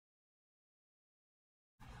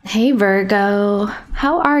Hey Virgo,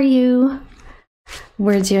 how are you?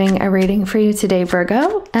 We're doing a reading for you today,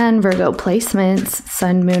 Virgo, and Virgo placements,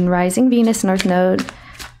 Sun, Moon, Rising, Venus, North Node.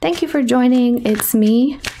 Thank you for joining. It's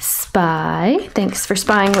me, Spy. Thanks for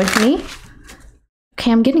spying with me.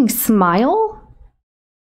 Okay, I'm getting smile.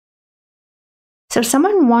 So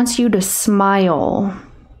someone wants you to smile.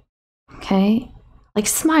 Okay, like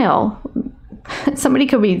smile. Somebody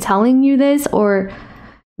could be telling you this, or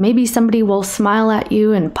maybe somebody will smile at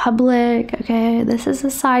you in public. Okay, this is a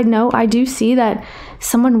side note. I do see that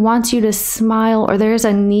someone wants you to smile, or there's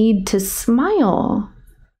a need to smile.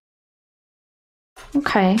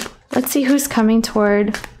 Okay, let's see who's coming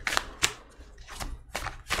toward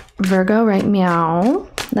Virgo right meow.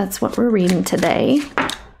 That's what we're reading today.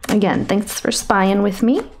 Again, thanks for spying with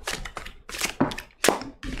me.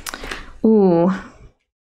 Ooh.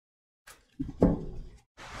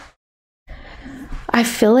 I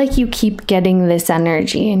feel like you keep getting this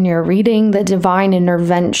energy and you're reading the divine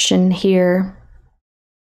intervention here.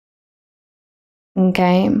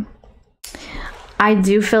 Okay. I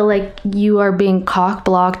do feel like you are being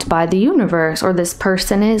cock-blocked by the universe, or this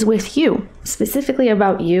person is with you. Specifically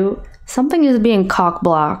about you, something is being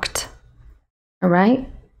cock-blocked. All right?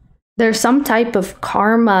 There's some type of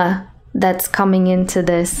karma that's coming into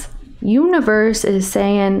this. Universe is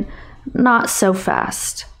saying, not so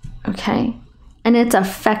fast. Okay? And it's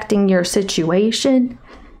affecting your situation.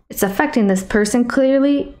 It's affecting this person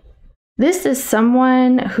clearly. This is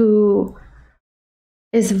someone who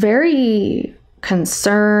is very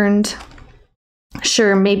concerned.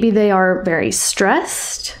 Sure, maybe they are very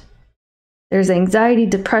stressed. There's anxiety,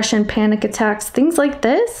 depression, panic attacks, things like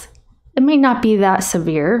this. It may not be that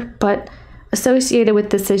severe, but associated with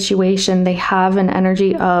the situation, they have an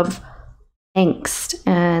energy of angst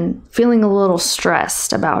and feeling a little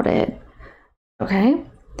stressed about it. Okay,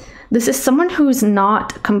 this is someone who's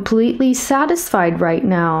not completely satisfied right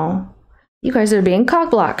now. You guys are being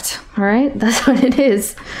cock-blocked, all right? That's what it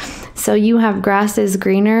is. So you have grass is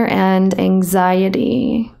greener and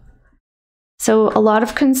anxiety. So a lot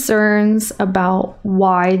of concerns about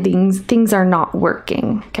why things are not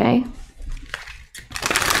working, okay?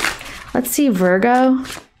 Let's see, Virgo.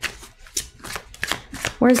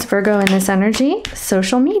 Where's Virgo in this energy?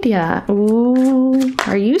 Social media. Ooh,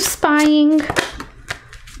 are you spying?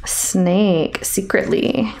 Snake,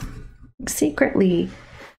 secretly.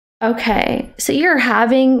 Okay, so you're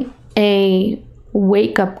having a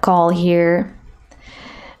wake-up call here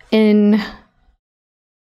in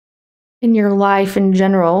your life in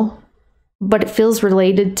general, but it feels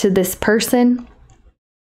related to this person.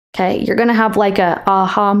 Okay, you're gonna have like a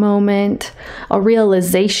aha moment, a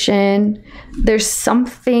realization. There's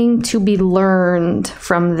something to be learned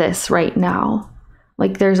from this right now.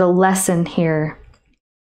 Like there's a lesson here.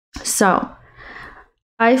 So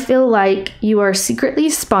I feel like you are secretly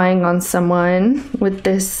spying on someone with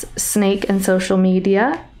this snake and social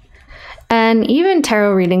media. And even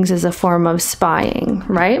tarot readings is a form of spying,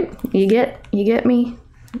 right? You get me?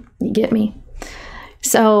 You get me?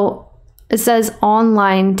 So it says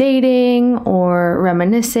online dating or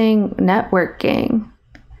reminiscing, networking.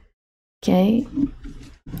 Okay.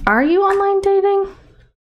 Are you online dating?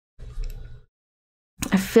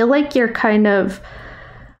 I feel like you're kind of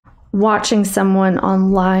watching someone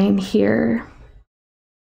online here.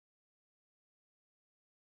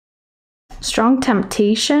 Strong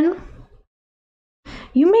temptation.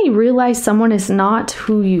 You may realize someone is not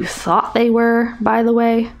who you thought they were, by the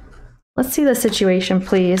way. Let's see the situation,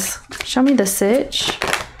 please. Show me the sitch.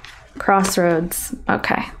 Crossroads.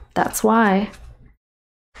 Okay, that's why.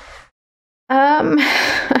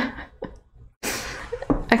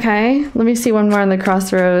 Okay, let me see one more on the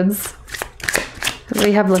crossroads.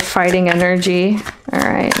 We have the fighting energy. All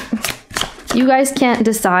right. You guys can't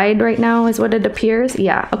decide right now is what it appears.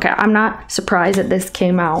 Yeah, okay. I'm not surprised that this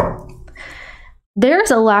came out. There's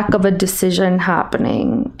a lack of a decision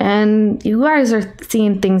happening, and you guys are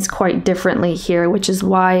seeing things quite differently here, which is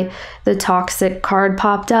why the toxic card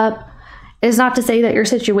popped up. It's not to say that your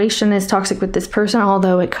situation is toxic with this person,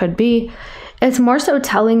 although it could be. It's more so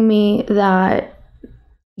telling me that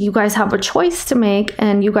you guys have a choice to make,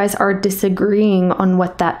 and you guys are disagreeing on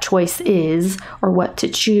what that choice is or what to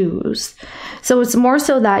choose. So it's more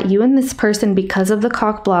so that you and this person, because of the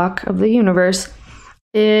cock block of the universe,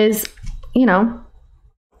 is, you know,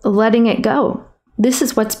 letting it go. This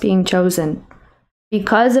is what's being chosen.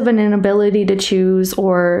 Because of an inability to choose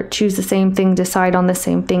or choose the same thing, decide on the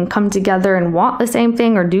same thing, come together and want the same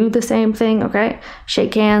thing or do the same thing, okay?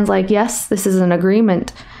 Shake hands like, yes, this is an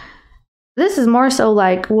agreement. This is more so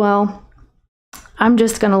like, well, I'm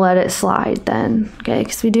just going to let it slide then, okay?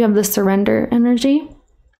 Because we do have the surrender energy.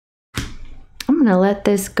 gonna let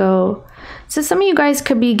this go. So some of you guys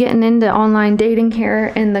could be getting into online dating here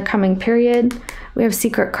in the coming period. We have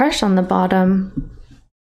secret crush on the bottom.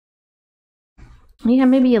 Yeah,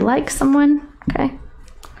 maybe you like someone. Okay.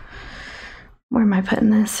 Where am I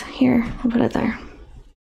putting this? Here, I'll put it there.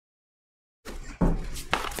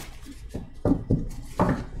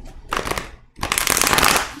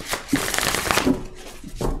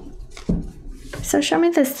 So show me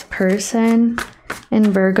this person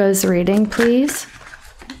in Virgo's reading, please.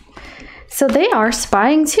 So they are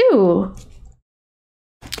spying too.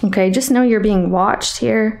 Okay, just know you're being watched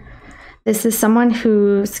here. This is someone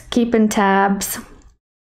who's keeping tabs,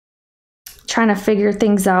 trying to figure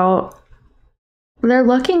things out. They're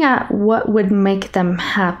looking at what would make them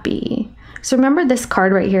happy. So remember, this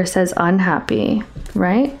card right here says unhappy,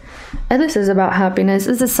 right? And this is about happiness.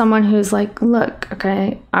 This is someone who's like, look,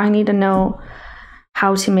 okay, I need to know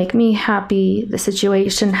how to make me happy, the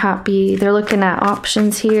situation happy. They're looking at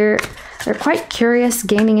options here. They're quite curious,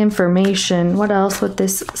 gaining information. What else with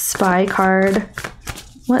this spy card?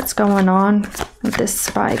 What's going on with this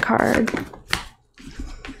spy card?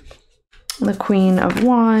 The Queen of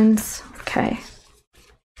Wands. Okay.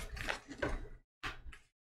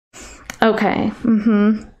 Okay.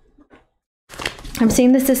 I'm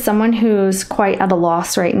seeing this as someone who's quite at a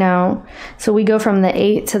loss right now. So we go from the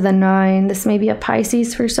 8 to the 9. This may be a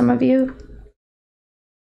Pisces for some of you.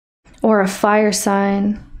 Or a fire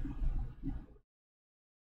sign.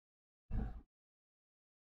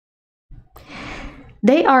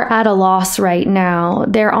 They are at a loss right now.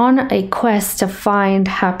 They're on a quest to find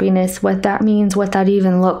happiness, what that means, what that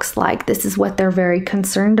even looks like. This is what they're very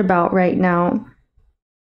concerned about right now.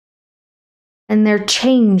 And they're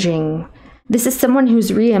changing. This is someone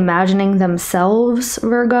who's reimagining themselves,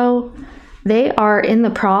 Virgo. They are in the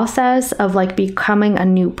process of like becoming a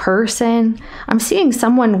new person. I'm seeing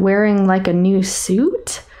someone wearing like a new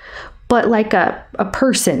suit, but like a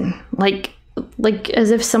person, like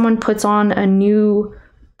as if someone puts on a new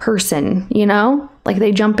person, you know, like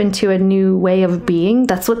they jump into a new way of being.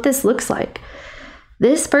 That's what this looks like.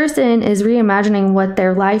 This person is reimagining what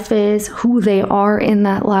their life is, who they are in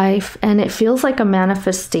that life, and it feels like a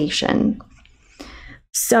manifestation.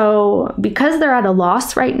 So because they're at a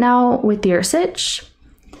loss right now with your sitch,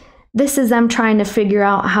 this is them trying to figure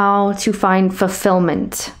out how to find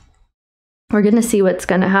fulfillment. We're going to see what's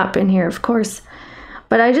going to happen here, of course.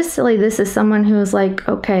 But I just feel like this is someone who's like,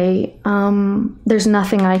 okay, there's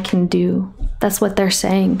nothing I can do. That's what they're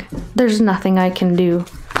saying. There's nothing I can do.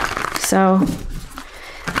 So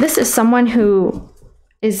this is someone who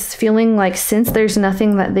is feeling like since there's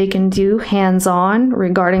nothing that they can do hands-on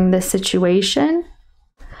regarding this situation,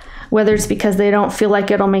 whether it's because they don't feel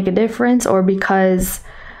like it'll make a difference or because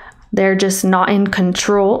they're just not in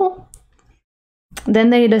control, then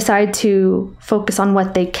they decide to focus on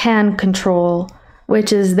what they can control,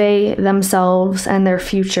 which is they, themselves, and their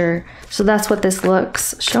future. So that's what this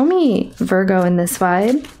looks. Show me Virgo in this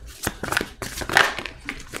vibe.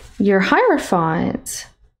 Your Hierophant.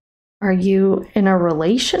 Are you in a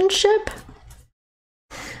relationship?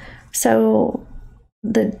 So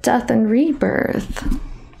the death and rebirth.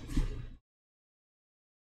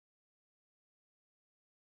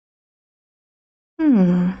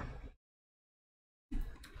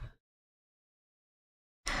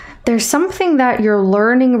 There's something that you're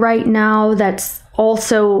learning right now that's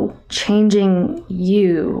also changing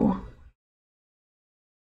you.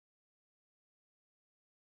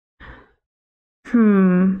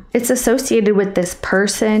 It's associated with this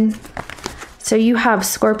person. So you have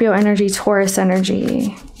Scorpio energy, Taurus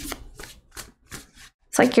energy.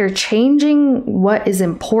 It's like you're changing what is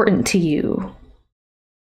important to you.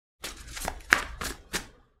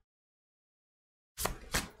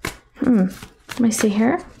 Let me see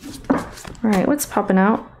here. All right, what's popping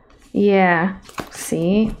out? Yeah,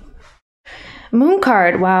 see? Moon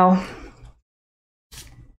card, wow.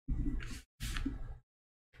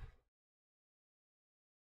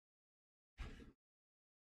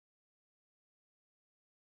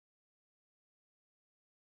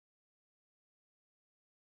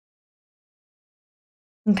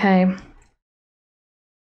 Okay.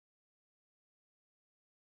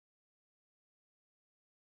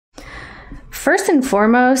 First and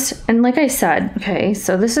foremost, and like I said, okay,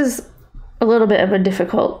 so this is a little bit of a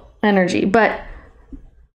difficult energy, but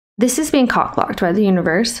this is being cock-blocked by the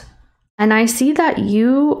universe. And I see that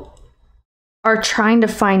you are trying to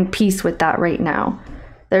find peace with that right now.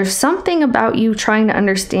 There's something about you trying to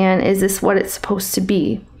understand, is this what it's supposed to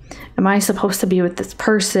be? Am I supposed to be with this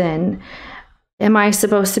person? Am I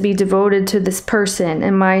supposed to be devoted to this person?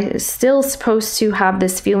 Am I still supposed to have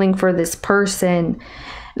this feeling for this person?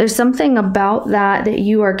 There's something about that that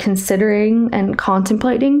you are considering and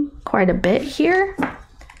contemplating quite a bit here.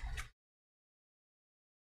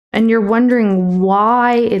 And you're wondering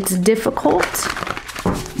why it's difficult.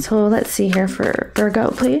 So let's see here for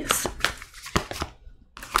Virgo, please.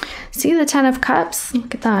 See the 10 of Cups?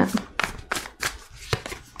 Look at that.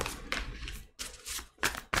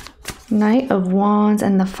 Knight of Wands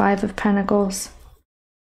and the 5 of Pentacles.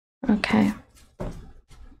 Okay.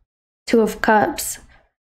 2 of Cups.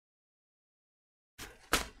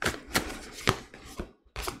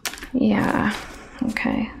 Yeah.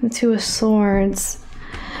 Okay. The 2 of Swords.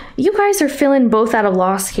 You guys are feeling both at a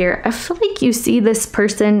loss here. I feel like you see this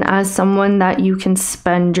person as someone that you can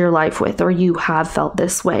spend your life with, or you have felt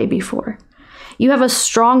this way before. You have a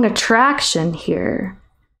strong attraction here.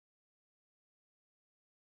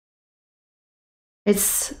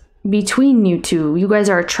 It's between you two. You guys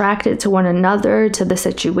are attracted to one another, to the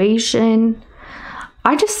situation.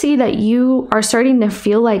 I just see that you are starting to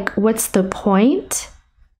feel like, what's the point?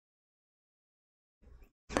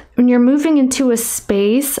 When you're moving into a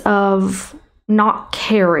space of not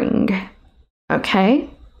caring, okay?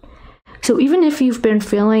 So even if you've been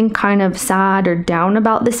feeling kind of sad or down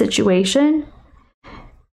about the situation,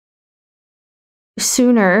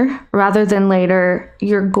 sooner rather than later,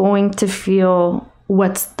 you're going to feel,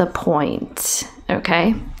 what's the point,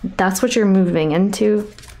 okay? That's what you're moving into.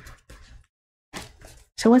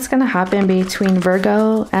 So what's going to happen between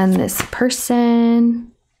Virgo and this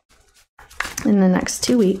person in the next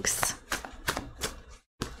 2 weeks?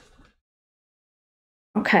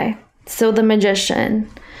 Okay, so the Magician.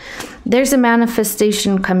 There's a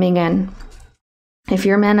manifestation coming in. If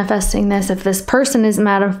you're manifesting this, if this person is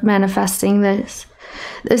manifesting this,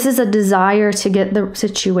 this is a desire to get the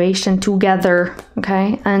situation together,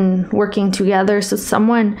 okay, and working together. So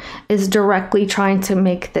someone is directly trying to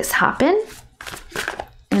make this happen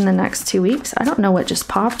in the next 2 weeks. I don't know what just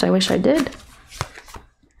popped. I wish I did.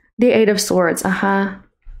 The 8 of Swords.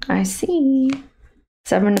 I see.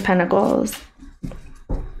 7 of Pentacles.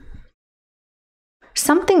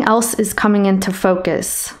 Something else is coming into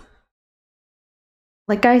focus.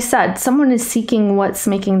 Like I said, someone is seeking what's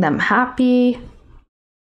making them happy.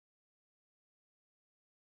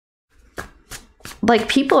 Like,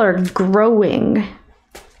 people are growing.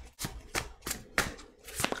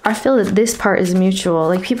 I feel that this part is mutual.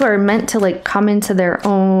 Like, people are meant to like come into their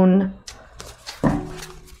own.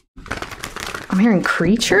 I'm hearing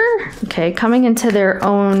creature. Okay, coming into their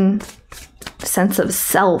own sense of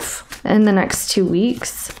self in the next 2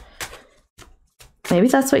 weeks. Maybe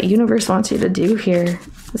that's what universe wants you to do here.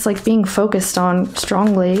 It's like being focused on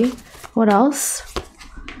strongly. What else?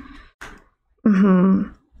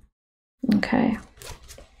 Okay.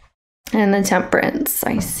 And the Temperance,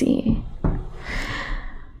 I see.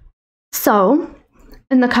 So,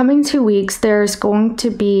 in the coming 2 weeks, there's going to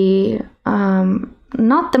be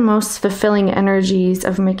not the most fulfilling energies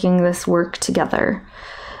of making this work together.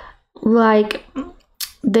 Like,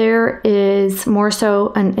 there is more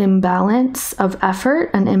so an imbalance of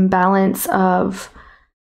effort, an imbalance of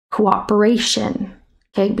cooperation,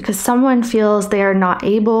 okay? Because someone feels they are not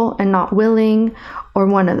able and not willing, or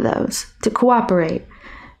one of those, to cooperate.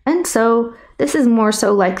 And so this is more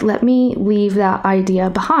so like, let me leave that idea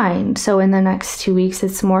behind. So in the next 2 weeks,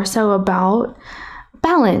 it's more so about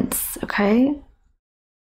balance, okay?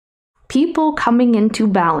 People coming into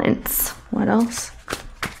balance. What else?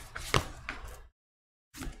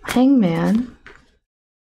 Hangman.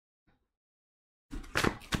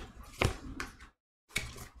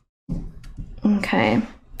 Okay.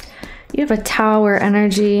 You have a Tower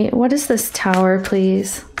energy. What is this Tower,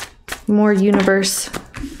 please? More universe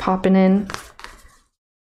popping in.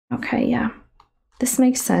 Okay, yeah. This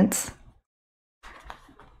makes sense.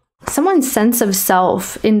 Someone's sense of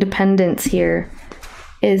self, independence here,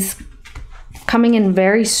 is coming in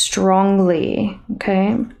very strongly,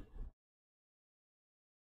 okay?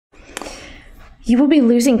 You will be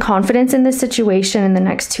losing confidence in this situation in the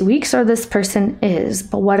next 2 weeks, or this person is.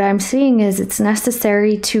 But what I'm seeing is it's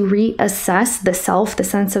necessary to reassess the self, the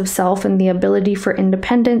sense of self, and the ability for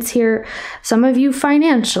independence here. Some of you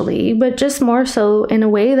financially, but just more so in a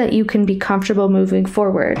way that you can be comfortable moving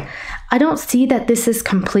forward. I don't see that this is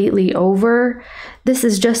completely over. This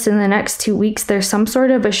is just in the next 2 weeks, there's some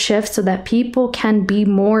sort of a shift so that people can be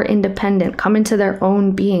more independent, come into their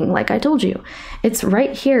own being. Like I told you, it's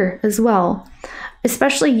right here as well.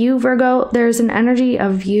 Especially you, Virgo, there's an energy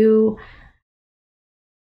of you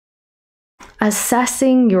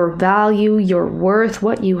assessing your value, your worth,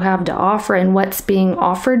 what you have to offer, and what's being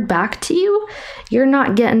offered back to you, you're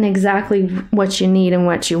not getting exactly what you need and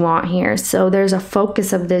what you want here. So there's a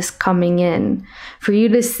focus of this coming in for you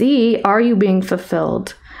to see, are you being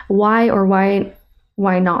fulfilled? Why or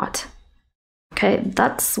why not? Okay,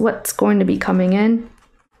 that's what's going to be coming in.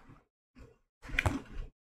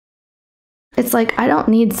 It's like, I don't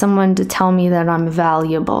need someone to tell me that I'm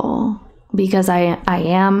valuable, because I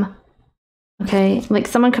am. Okay, like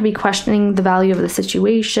someone could be questioning the value of the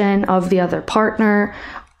situation, of the other partner,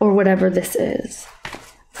 or whatever this is.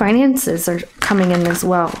 Finances are coming in as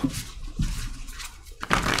well.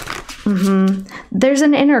 There's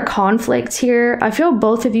an inner conflict here. I feel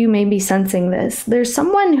both of you may be sensing this. There's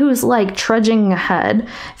someone who's like trudging ahead,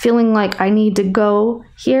 feeling like I need to go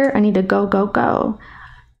here, I need to go.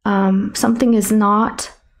 Something is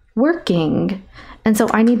not working, and so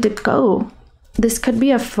I need to go. This could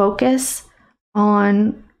be a focus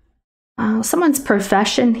on someone's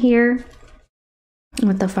profession here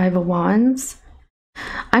with the Five of Wands.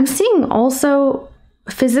 I'm seeing also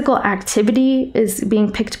physical activity is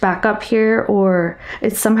being picked back up here, or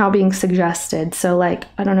it's somehow being suggested. So like,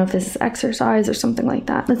 I don't know if this is exercise or something like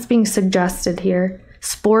that. That's being suggested here.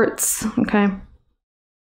 Sports, okay.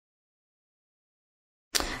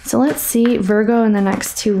 So let's see Virgo in the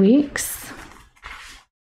next 2 weeks.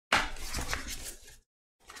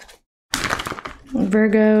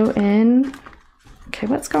 Virgo in, okay,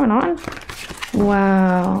 what's going on?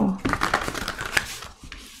 Wow.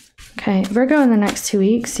 Okay, Virgo in the next 2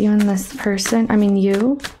 weeks, you and this person, I mean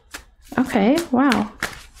you. Okay, wow.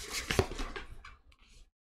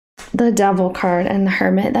 The Devil card and the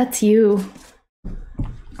Hermit, that's you.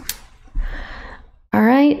 All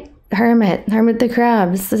right, Hermit the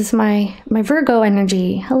Crabs. This is my Virgo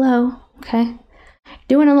energy. Hello, okay.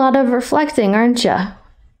 Doing a lot of reflecting, aren't you?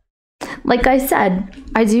 Like I said,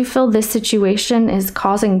 I do feel this situation is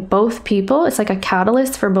causing both people, it's like a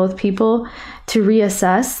catalyst for both people to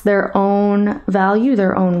reassess their own value,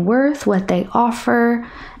 their own worth, what they offer,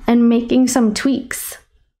 and making some tweaks.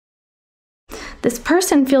 This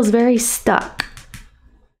person feels very stuck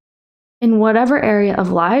in whatever area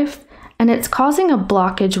of life, and it's causing a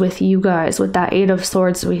blockage with you guys with that Eight of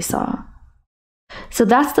Swords we saw. So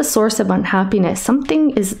that's the source of unhappiness.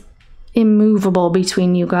 Something is immovable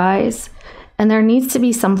between you guys, and there needs to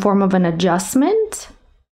be some form of an adjustment.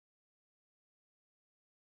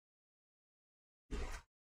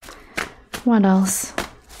 What else?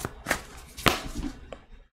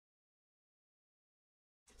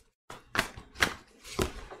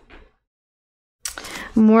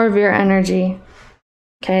 More of your energy.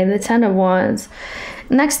 Okay, the Ten of Wands.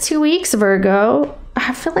 Next 2 weeks, Virgo,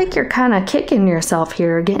 I feel like you're kind of kicking yourself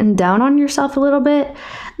here, getting down on yourself a little bit.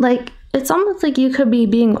 Like, it's almost like you could be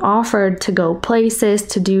being offered to go places,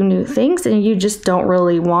 to do new things, and you just don't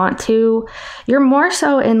really want to. You're more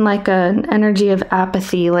so in like an energy of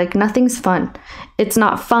apathy, like nothing's fun. It's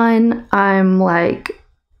not fun. I'm like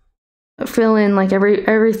feeling like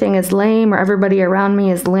everything is lame, or everybody around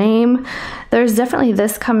me is lame. There's definitely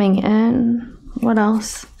this coming in. What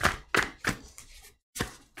else?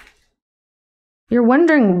 You're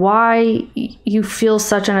wondering why you feel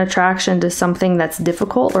such an attraction to something that's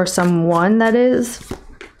difficult, or someone that is.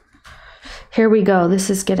 Here we go. This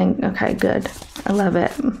is getting, okay, good. I love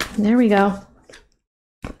it. There we go.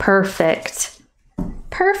 Perfect.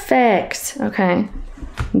 Perfect. Okay.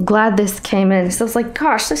 I'm glad this came in. So it's like,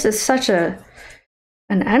 gosh, this is such an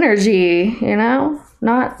energy, you know?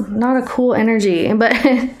 Not a cool energy, but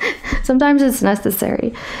sometimes it's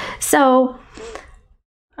necessary. So,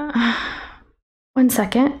 1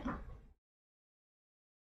 second.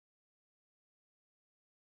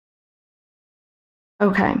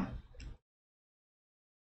 Okay.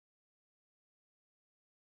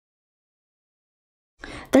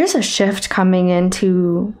 There's a shift coming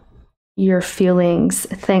into your feelings,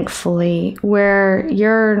 thankfully, where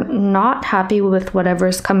you're not happy with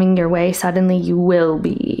whatever's coming your way. Suddenly you will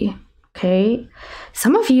be. Okay.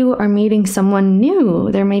 Some of you are meeting someone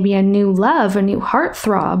new. There may be a new love, a new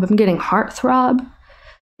heartthrob. I'm getting heartthrob.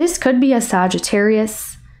 This could be a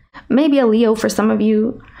Sagittarius, maybe a Leo for some of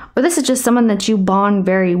you, or this is just someone that you bond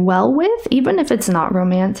very well with, even if it's not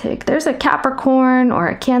romantic. There's a Capricorn or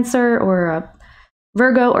a Cancer or a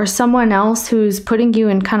Virgo or someone else who's putting you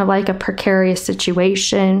in kind of like a precarious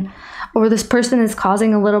situation, or this person is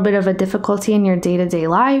causing a little bit of a difficulty in your day-to-day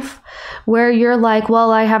life where you're like,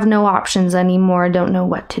 well, I have no options anymore. I don't know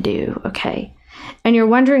what to do. Okay. And you're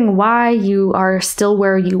wondering why you are still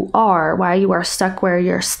where you are, why you are stuck where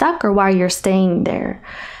you're stuck, or why you're staying there.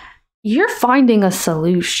 You're finding a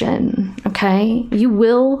solution. Okay. okay? You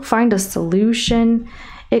will find a solution.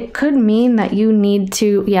 It could mean that you need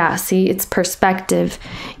to, yeah, see, it's perspective.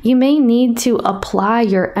 You may need to apply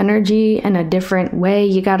your energy in a different way.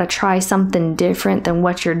 You got to try something different than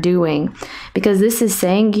what you're doing, because this is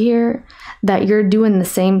saying here that you're doing the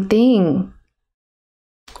same thing,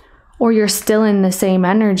 or you're still in the same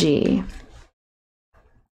energy.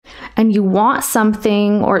 And you want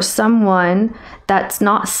something or someone that's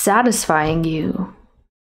not satisfying you,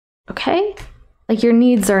 okay? Like your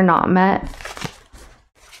needs are not met.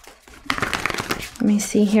 Let me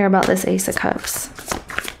see here about this Ace of Cups.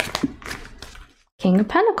 King of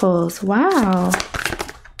Pentacles, wow.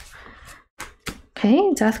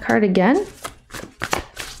 Okay, Death card again.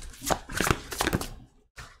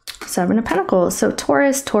 Seven of Pentacles, so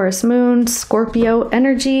Taurus, Taurus moon, Scorpio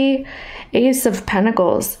energy, Ace of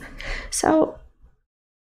Pentacles. So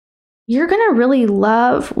you're gonna really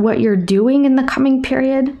love what you're doing in the coming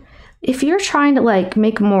period. If you're trying to like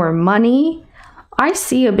make more money, I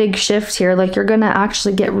see a big shift here. Like you're gonna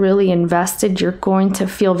actually get really invested. You're going to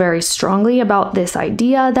feel very strongly about this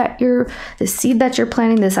idea that the seed that you're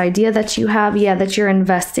planting, this idea that you have, yeah, that you're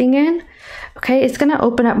investing in. Okay, it's going to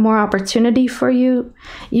open up more opportunity for you.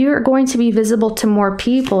 You're going to be visible to more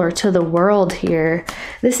people or to the world here.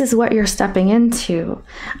 This is what you're stepping into.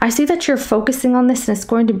 I see that you're focusing on this, and it's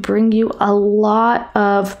going to bring you a lot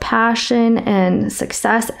of passion and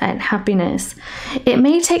success and happiness. It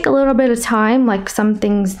may take a little bit of time, like some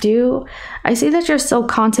things do. I see that you're still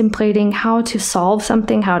contemplating how to solve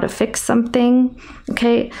something, how to fix something.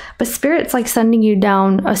 Okay, but Spirit's like sending you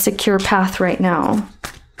down a secure path right now.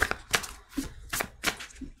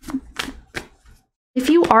 If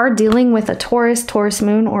you are dealing with a Taurus, Taurus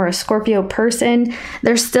moon, or a Scorpio person,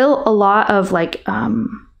 there's still a lot of like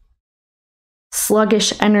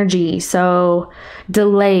sluggish energy, so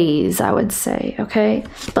delays, I would say, okay?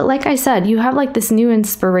 But like I said, you have like this new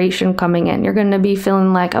inspiration coming in. You're going to be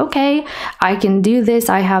feeling like, okay, I can do this.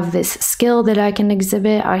 I have this skill that I can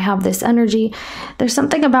exhibit. I have this energy. There's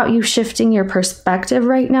something about you shifting your perspective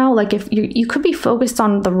right now. Like if you could be focused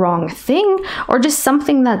on the wrong thing, or just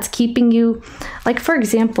something that's keeping you, like for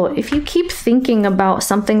example, if you keep thinking about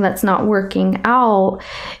something that's not working out,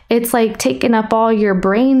 it's like taking up all your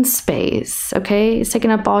brain space, okay? It's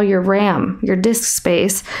taking up all your RAM, your disk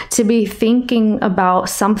space, to be thinking about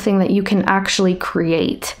something that you can actually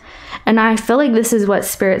create. And I feel like this is what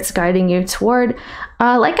Spirit's guiding you toward.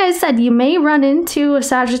 Like I said, you may run into a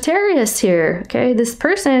Sagittarius here, okay? This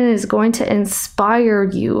person is going to inspire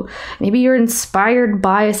you. Maybe you're inspired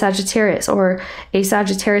by a Sagittarius, or a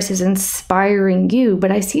Sagittarius is inspiring you, but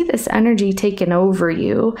I see this energy taking over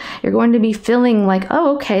you. You're going to be feeling like,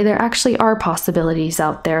 oh, okay, there actually are possibilities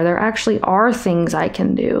out there. There actually are things I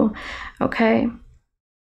can do, okay?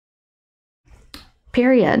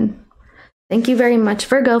 Period. Thank you very much,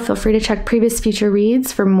 Virgo. Feel free to check previous future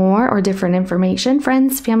reads for more or different information.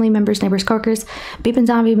 Friends, family members, neighbors, coworkers, beeping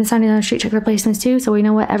on, beeping signing on the street, check their placements too, so we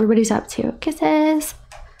know what everybody's up to. Kisses.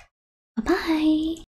 Bye-bye.